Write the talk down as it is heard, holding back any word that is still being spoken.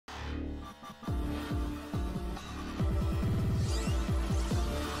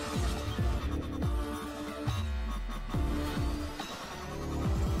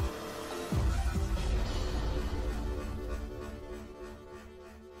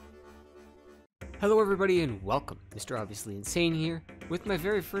Hello everybody and welcome, Mr. Obviously Insane here, with my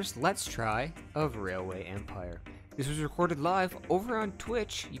very first Let's Try of Railway Empire. This was recorded live over on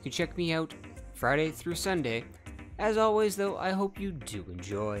Twitch. You can check me out Friday through Sunday. As always though, I hope you do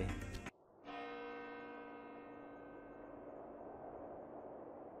enjoy.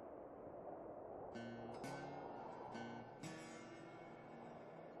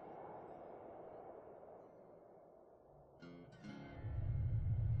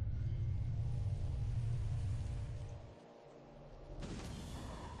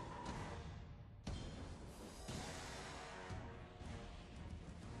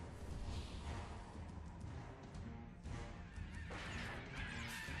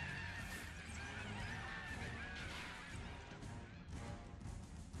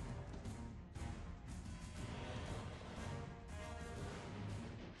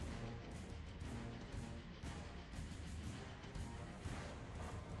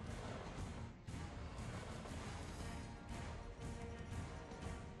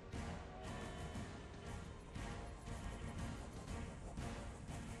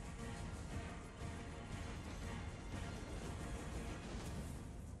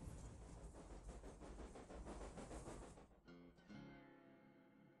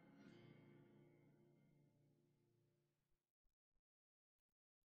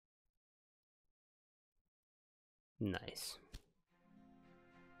 Nice.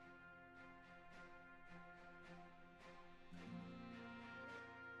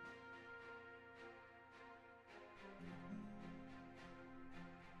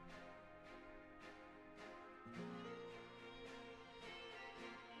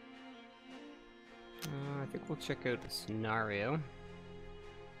 I think we'll check out the scenario.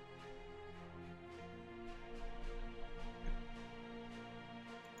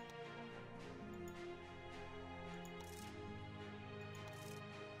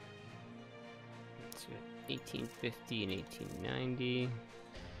 So 1850 and 1890.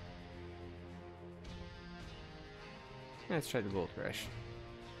 Let's try the gold rush.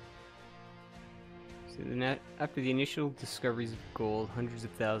 So after the initial discoveries of gold, hundreds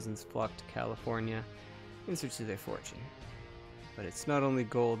of thousands flocked to California in search of their fortune. But it's not only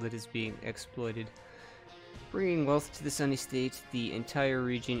gold that is being exploited. Bringing wealth to the sunny state, the entire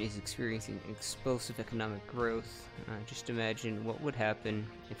region is experiencing explosive economic growth. Just imagine what would happen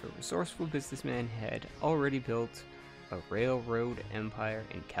if a resourceful businessman had already built a railroad empire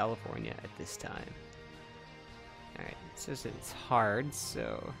in California at this time. Alright, it says that it's hard,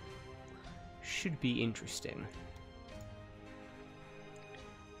 so should be interesting.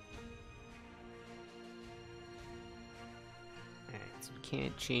 Alright, so we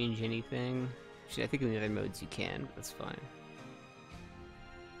can't change anything. Actually, I think in the other modes you can, but that's fine.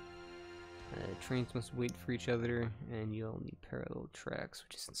 Trains must wait for each other, and you'll need parallel tracks,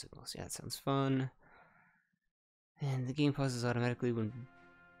 which isn't signals. Yeah, that sounds fun. And the game pauses automatically when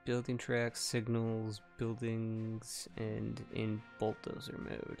building tracks, signals, buildings, and in bulldozer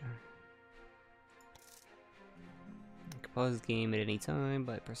mode. You can pause the game at any time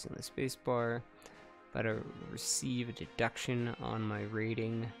by pressing the spacebar. But I receive a deduction on my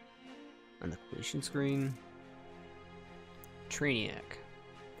rating on the completion screen. Trainiac.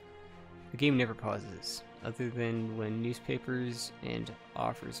 The game never pauses, other than when newspapers and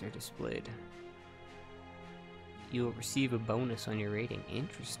offers are displayed. You will receive a bonus on your rating.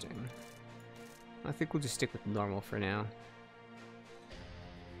 Interesting. I think we'll just stick with normal for now.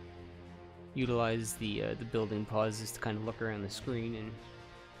 Utilize the building pauses to kind of look around the screen and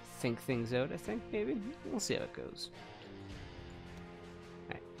think things out, I think, maybe? We'll see how it goes.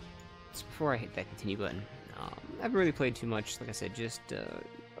 Alright. So before I hit that continue button, I haven't really played too much, like I said, just a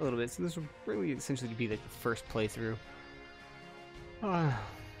little bit, so this will really essentially be like the first playthrough.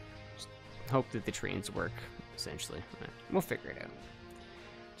 Just hope that the trains work, essentially. We'll figure it out.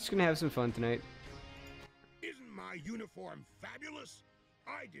 Just gonna have some fun tonight. Isn't my uniform fabulous?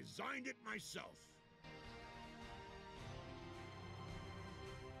 I designed it myself.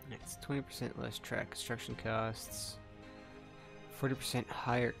 It's 20% less track construction costs, 40%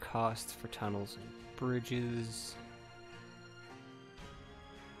 higher costs for tunnels and bridges.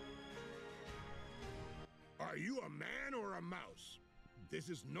 Are you a man or a mouse? This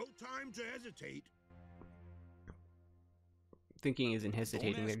is no time to hesitate. Thinking isn't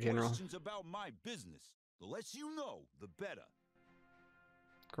hesitating there, General. Questions about my business. The less you know, the better.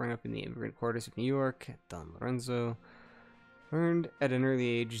 Growing up in the immigrant quarters of New York, Don Lorenzo learned at an early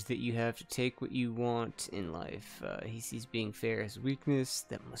age that you have to take what you want in life. He sees being fair as a weakness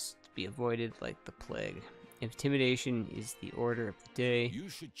that must be avoided like the plague. Intimidation is the order of the day. You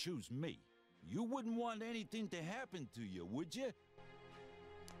should choose me. You wouldn't want anything to happen to you, would you?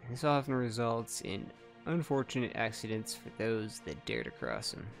 This often results in unfortunate accidents for those that dare to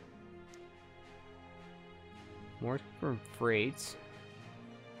cross them. More from freight.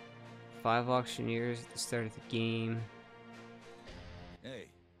 5 auctioneers at the start of the game. Hey,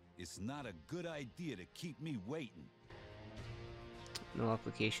 it's not a good idea to keep me waiting. No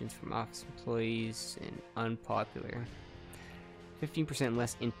applications from office employees, and unpopular. 15%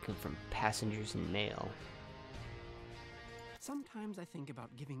 less income from passengers and mail. Sometimes I think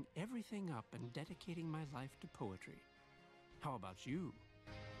about giving everything up and dedicating my life to poetry. How about you?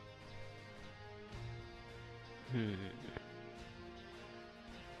 I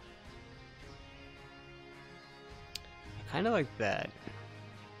kind of like that.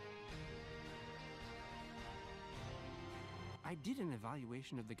 I did an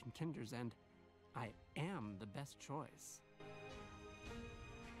evaluation of the contenders and I am the best choice.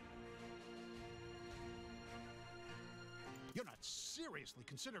 You're not seriously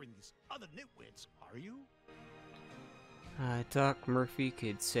considering these other nitwits, are you? Doc Murphy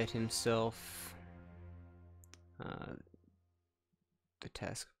could set himself the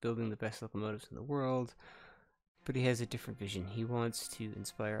task of building the best locomotives in the world, but he has a different vision. He wants to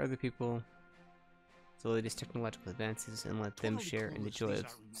inspire other people with the latest technological advances and let them share in the joy of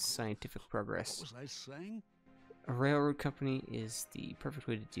scientific progress. What was I saying? A railroad company is the perfect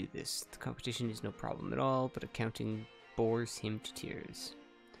way to do this. The competition is no problem at all, but accounting bores him to tears.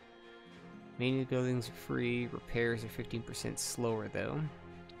 Many buildings are free, repairs are 15% slower though.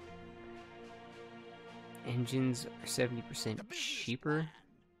 Engines are 70% cheaper.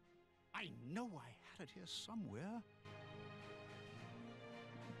 I know I had it here somewhere.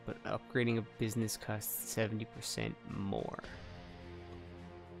 But upgrading a business costs 70% more.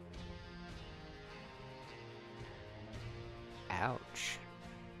 Ouch.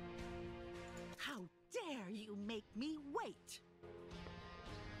 How dare you make me wait?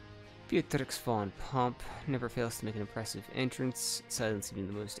 Beatrix von Pomp never fails to make an impressive entrance, silencing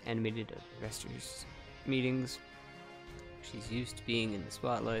the most animated of investors' meetings. She's used to being in the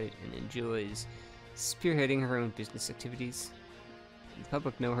spotlight and enjoys spearheading her own business activities. The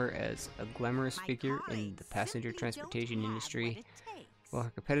public know her as a glamorous figure in the passenger transportation industry, while her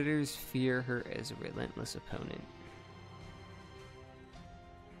competitors fear her as a relentless opponent.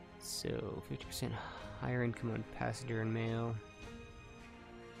 So, 50% higher income on passenger and mail.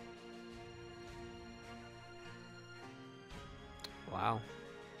 Wow.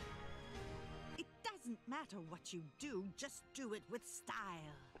 It doesn't matter what you do, just do it with style.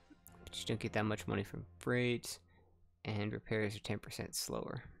 But you don't get that much money from freight, and repairs are 10%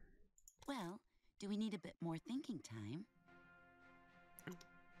 slower. Well, do we need a bit more thinking time? When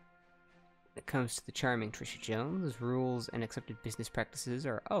it comes to the charming Trisha Jones, rules and accepted business practices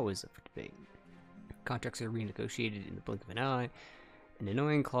are always up for debate. Contracts are renegotiated in the blink of an eye, and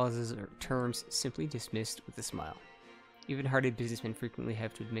annoying clauses or terms simply dismissed with a smile. Even hearted businessmen frequently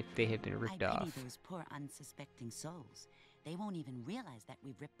have to admit they have been ripped I off. pity those poor unsuspecting souls. They won't even realize that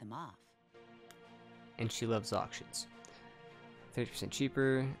we've ripped them off. And she loves auctions. 30%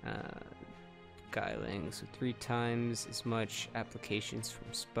 cheaper, guilings with 3 times as much applications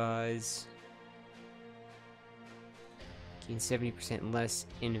from spies. Gain 70% less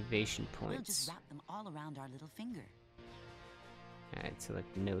innovation We'll just points. wrap them all around our little finger. Alright, so like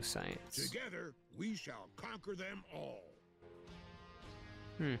no science. Together, we shall conquer them all.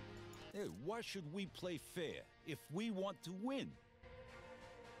 Hey, why should we play fair if we want to win?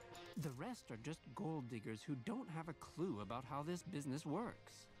 The rest are just gold diggers who don't have a clue about how this business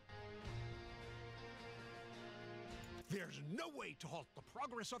works. There's no way to halt the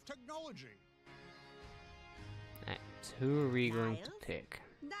progress of technology. Alright, so who are we going to Niles? pick?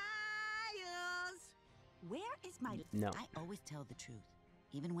 Niles! Where is my... No. I always tell the truth,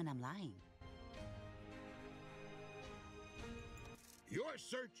 even when I'm lying. Your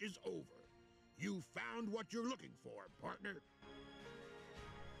search is over. You found what you're looking for, partner.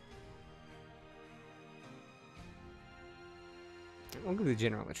 We'll give the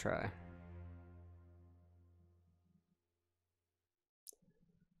general a try.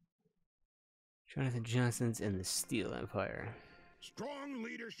 Jonathan Johnson's and the Steel Empire. Strong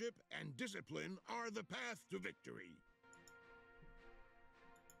leadership and discipline are the path to victory.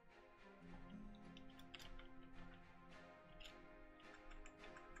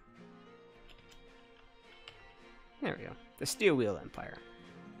 There we go. The Steel Wheel Empire.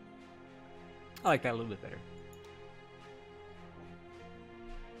 I like that a little bit better.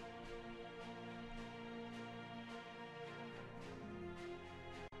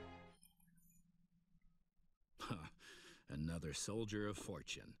 Another soldier of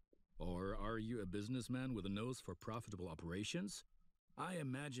fortune. Or are you a businessman with a nose for profitable operations? I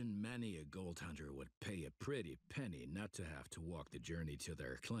imagine many a gold hunter would pay a pretty penny not to have to walk the journey to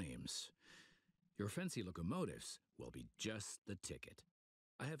their claims. Your fancy locomotives will be just the ticket.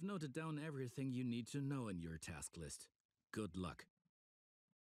 I have noted down everything you need to know in your task list. Good luck.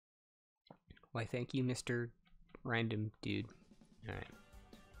 Why, thank you, Mr. Random Dude. Alright.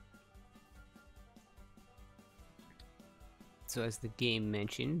 So as the game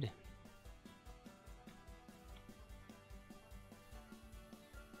mentioned,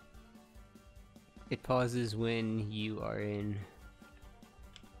 it pauses when you are in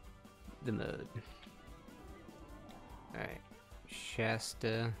the mode. Alright.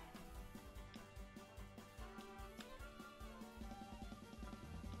 Shasta.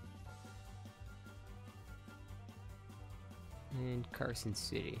 And Carson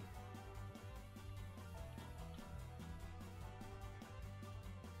City.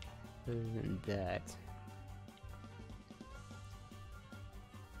 Other than that,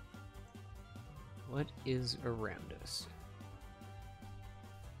 what is around us?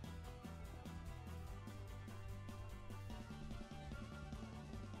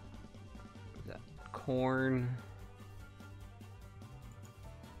 We got corn.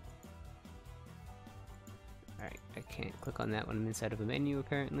 Alright, I can't click on that when I'm inside of a menu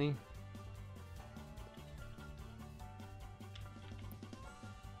apparently.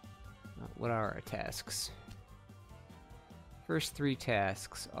 What are our tasks? First three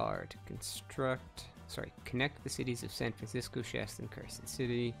tasks are to connect the cities of San Francisco, Shasta, and Carson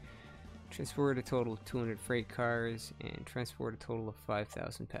City, transport a total of 200 freight cars, and transport a total of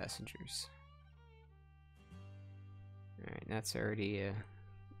 5,000 passengers. Alright, that's already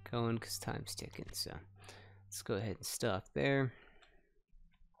going because time's ticking, so let's go ahead and stop there.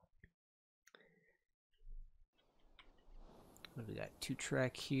 What do we got?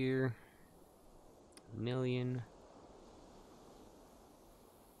 2-track here. $1 million.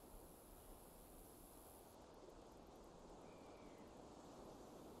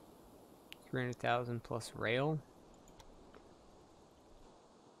 $300,000 plus rail.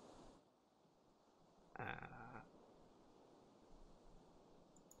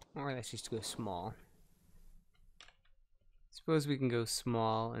 Or let's just go small. Suppose we can go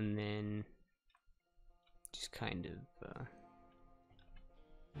small and then just kind of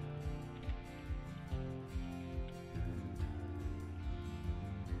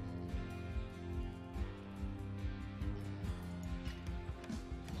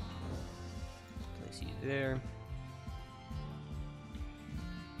place you there.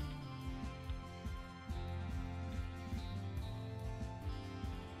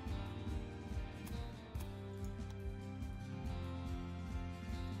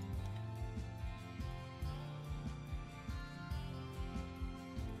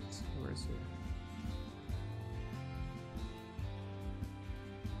 So where's it?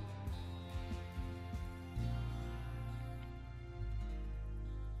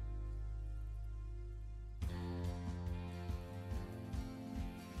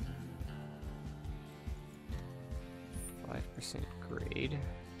 % grade.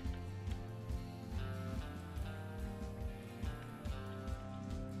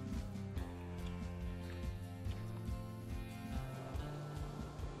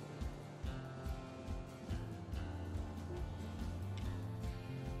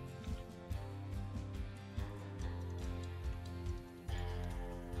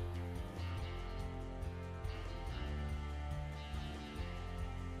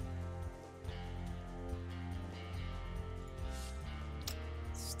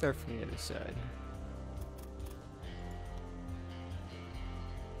 Start from the other side.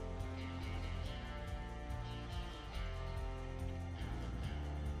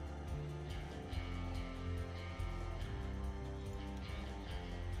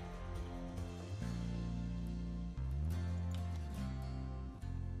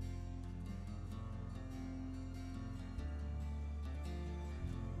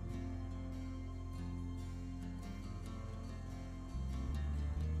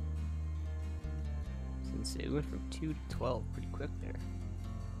 It went from 2 to 12 pretty quick there.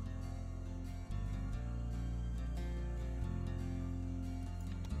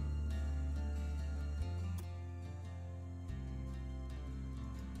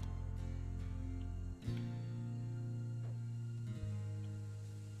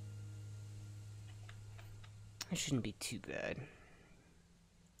 It shouldn't be too bad.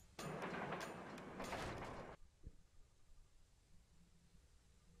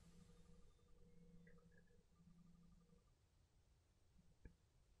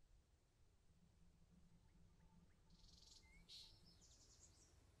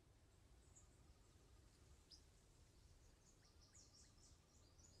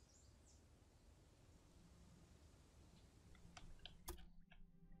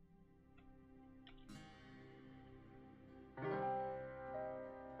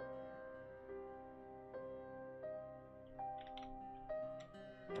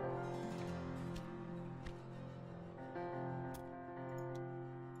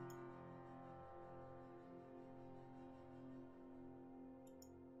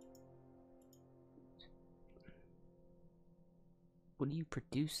 What do you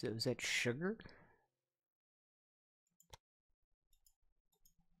produce though? Is that sugar?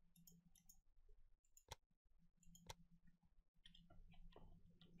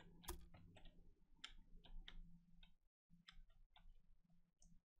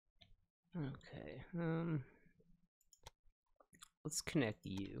 Okay, let's connect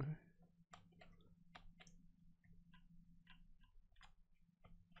you.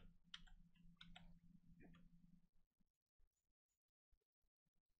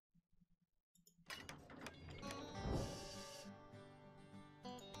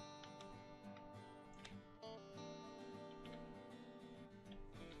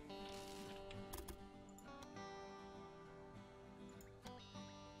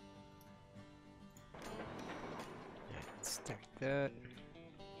 Start that.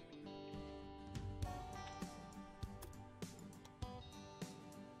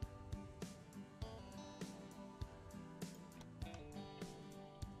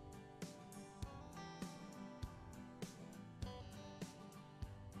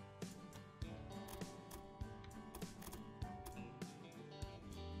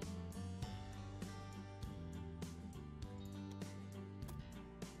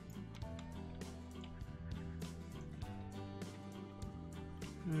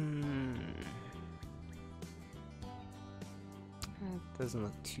 That doesn't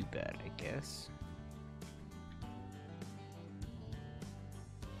look too bad, I guess.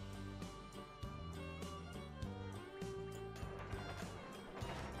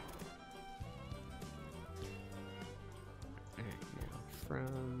 Alright, now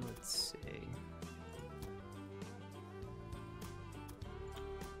from, let's see.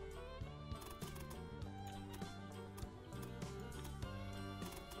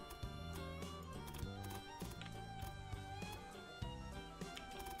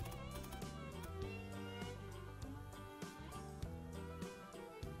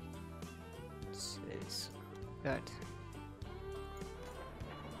 Says that.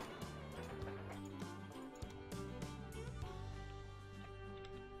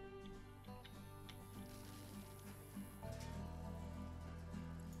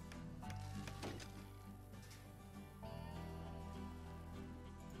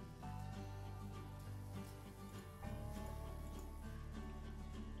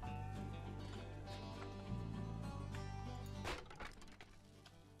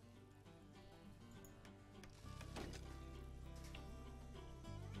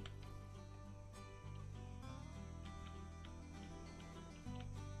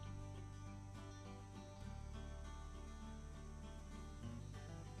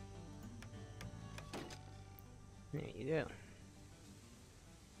 There you go.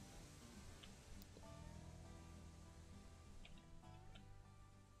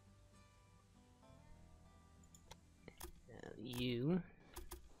 Now you.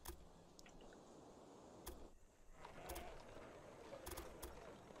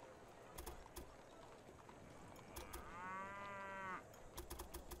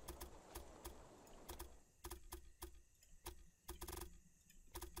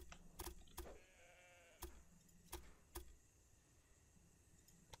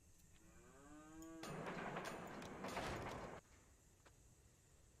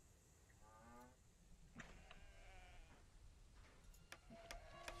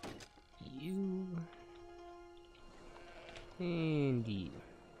 You and you.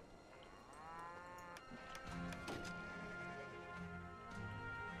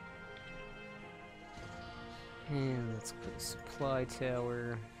 And let's put a supply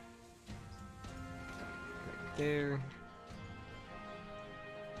tower right there. And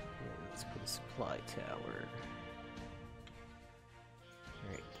let's put a supply tower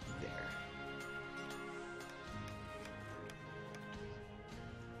right there.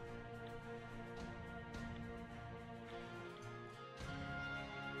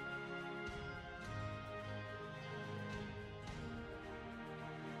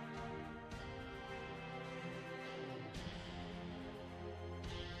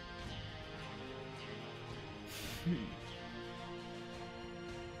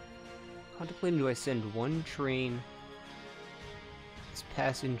 Contemplating, do I send one train as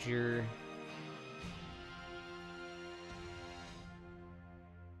passenger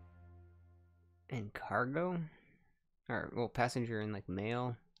and cargo? Or, well, passenger and like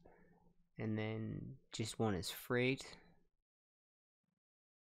mail, and then just one as freight?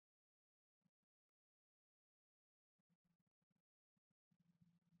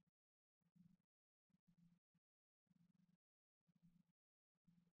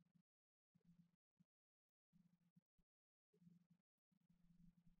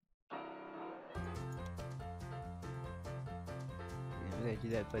 Gotta do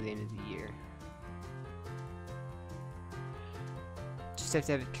that by the end of the year. Just have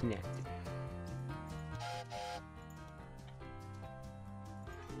to have it connected.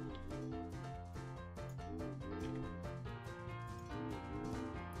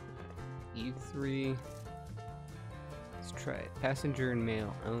 You three. Let's try it. Passenger and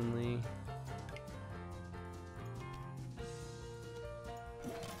mail only.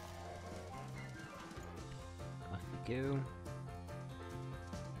 Off we go.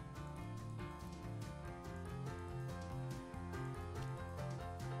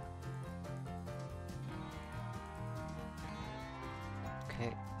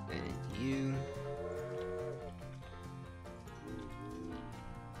 Okay, and you.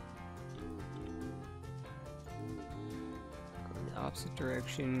 Go in the opposite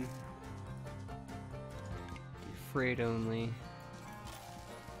direction. Do freight only.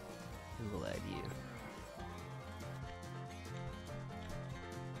 And we'll add you.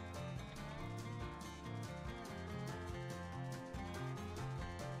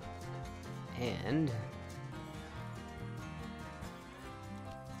 And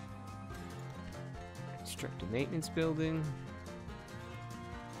construct a maintenance building.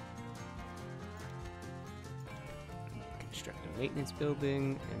 Construct a maintenance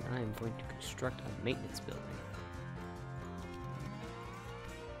building, and I am going to construct a maintenance building.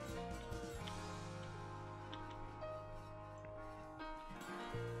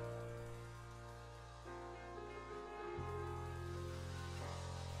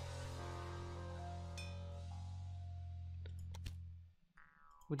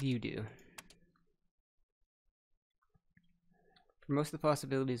 What do you do? For most of the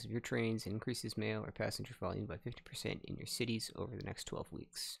possibilities of your trains, it increases mail or passenger volume by 50% in your cities over the next 12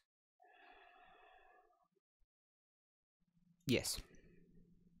 weeks. Yes.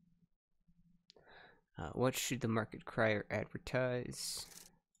 What should the market crier advertise?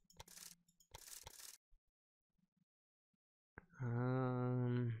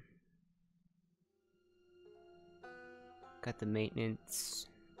 Got the maintenance.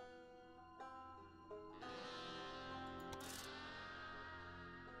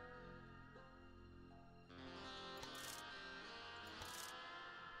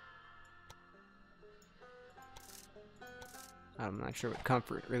 I'm not sure what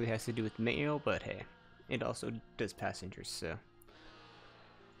comfort really has to do with mail, but hey, it also does passengers, so.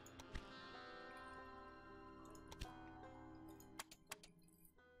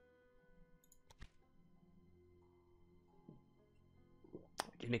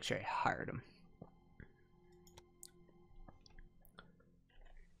 Just make sure I hired him.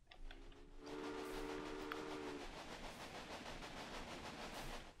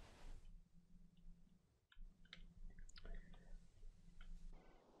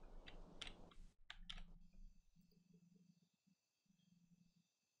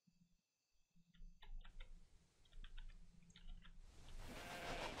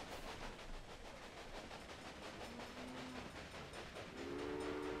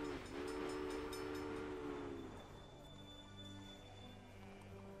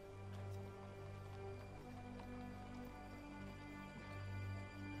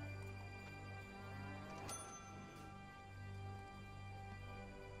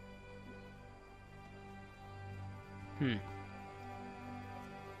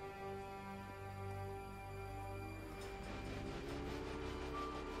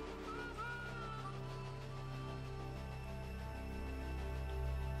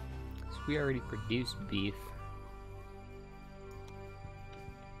 So we already produced beef.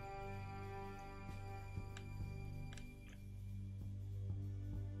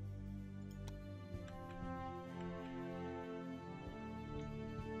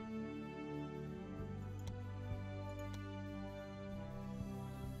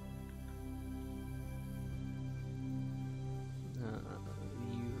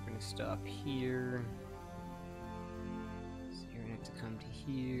 You're gonna stop here. So you're gonna have to come to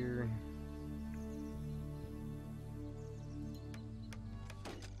here.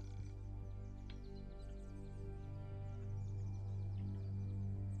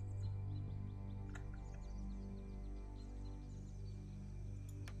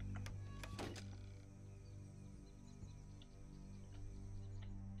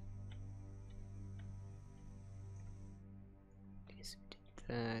 Okay, so we did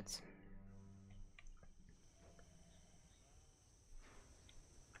that.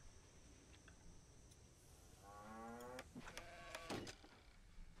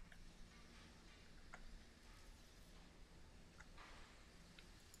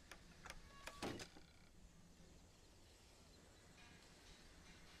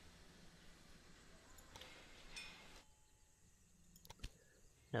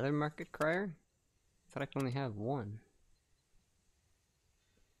 Another market crier? I thought I could only have one.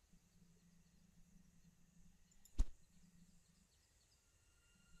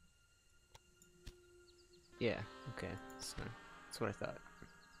 Yeah, okay. So that's what I thought.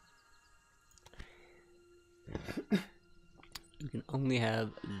 You can only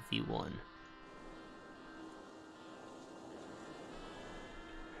have the one.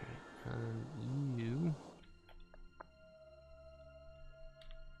 Alright, you.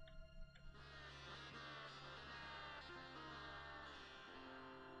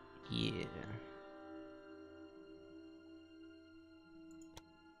 Yeah.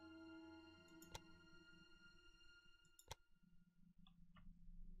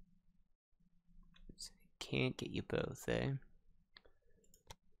 So can't get you both, eh?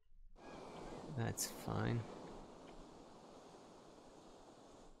 That's fine.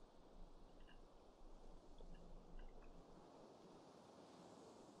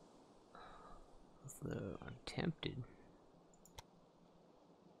 Although I'm tempted.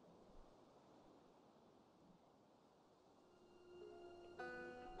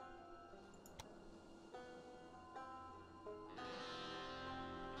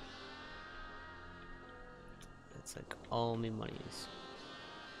 That's like all me monies.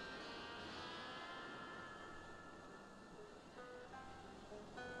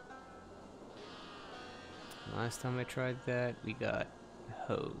 Last time I tried that, we got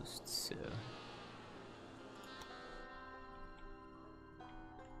hosed, so...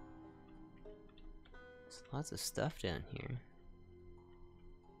 There's lots of stuff down here.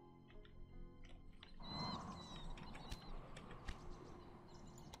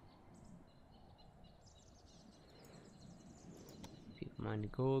 People mine the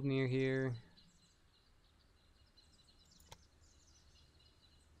gold near here.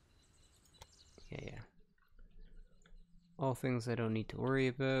 Yeah. All things I don't need to worry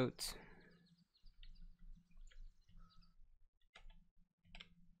about.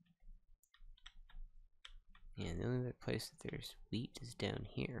 And the only other place that there's wheat is down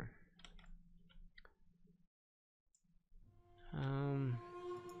here.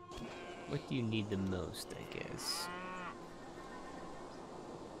 What do you need the most, I guess?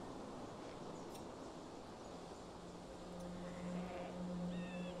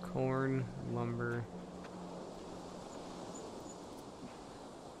 Corn, lumber.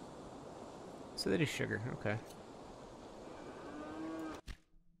 So that is sugar, okay.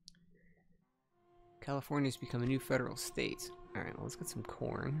 California's become a new federal state. Alright, well, let's get some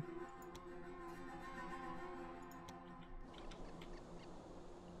corn.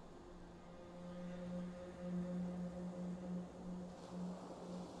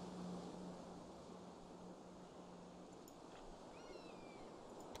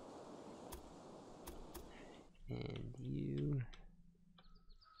 And you...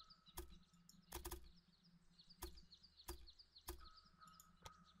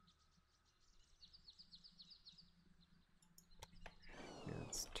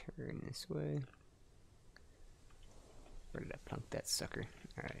 Let's turn this way. Where did I plunk that sucker?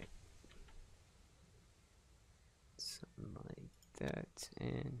 Alright. Something like that,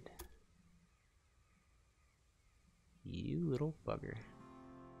 and... You little bugger.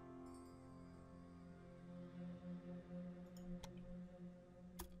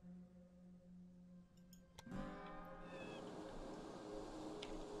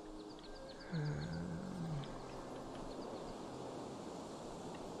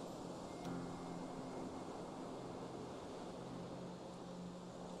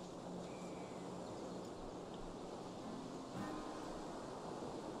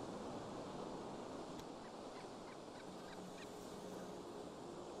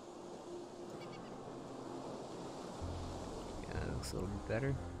 Looks a little bit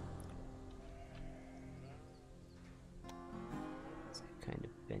better. So I kind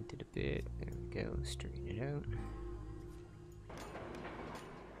of bent it a bit. There we go. Straighten it out.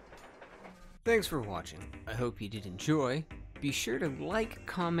 Thanks for watching. I hope you did enjoy. Be sure to like,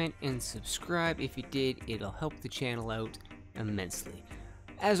 comment, and subscribe. If you did, it'll help the channel out immensely.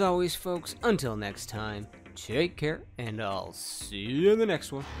 As always, folks, until next time, take care, and I'll see you in the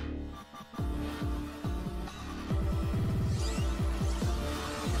next one.